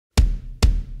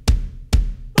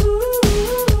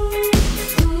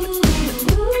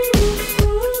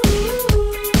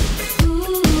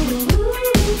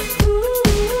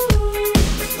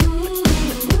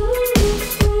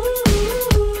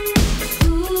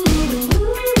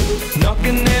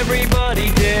Knocking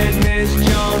everybody dead, Miss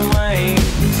John Wayne.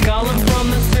 Scarlet from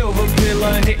the silver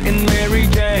pillar, hitting Mary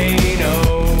Jane.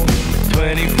 Oh,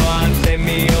 25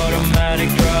 semi-automatic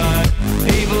drive.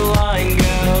 Evil lying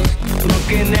girls,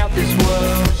 looking out this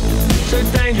world. So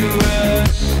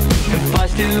dangerous, and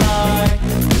feisty lie.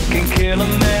 Can kill a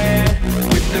man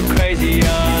with the crazy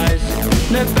eyes.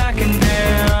 No backing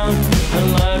down,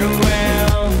 alert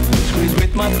around. Squeeze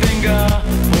with my finger,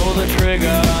 pull the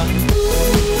trigger.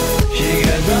 She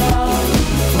goes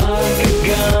off like a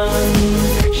gun.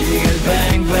 She goes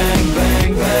bang, bang,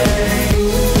 bang, bang.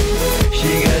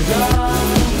 She goes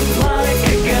off like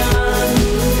a gun.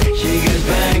 She goes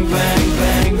bang, bang,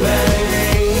 bang,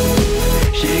 bang.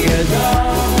 She goes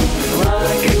off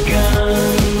like a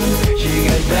gun. She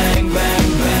goes bang, bang,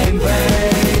 bang,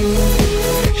 bang.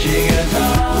 She goes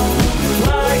off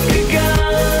like a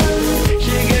gun.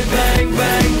 She goes bang,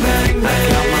 bang, bang, bang.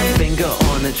 I got my finger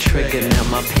on the trigger, now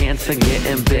my pants are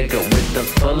getting bigger. With the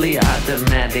fully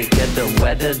automatic, get the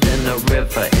wetter than a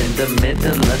river in the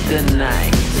middle of the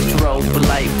night. Strobe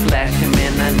light flashing,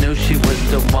 man, I knew she was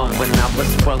the one when I was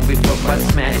sprung before I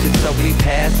smashed it. So we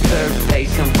passed her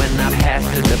face, and when I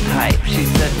passed her the pipe, she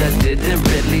said I didn't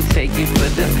really take you for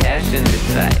the passionate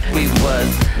type. We was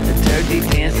dirty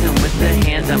dancing with the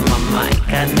hands on my mic.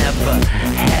 I never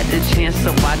had the chance,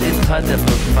 so I didn't put up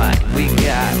a fight. We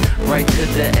got right to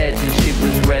the edge, and she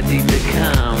was ready to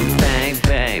come. Bang,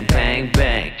 bang, bang,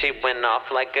 bang. She went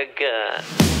off like a gun.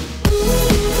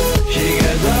 She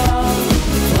goes off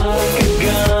like a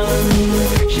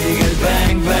gun. She goes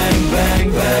bang, bang,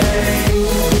 bang, bang.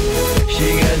 She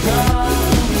goes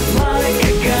off like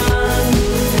a gun.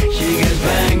 She goes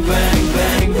bang, bang,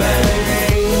 bang,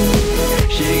 bang.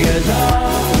 She goes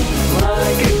off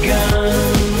like a gun.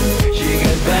 She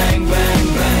goes bang, bang,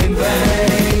 bang,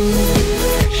 bang.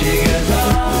 She goes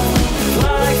off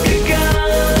like a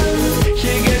gun.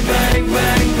 She goes bang,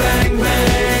 bang, bang,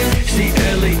 bang. See,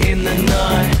 early in the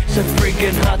night, so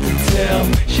freaking hard to tell.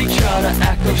 She tried to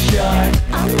act all shy.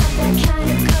 I'm not that kind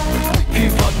of girl. Few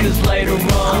fuckers later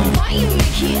on. Why you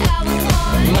Mickey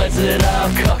Avalon? Let's it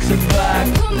out, cocks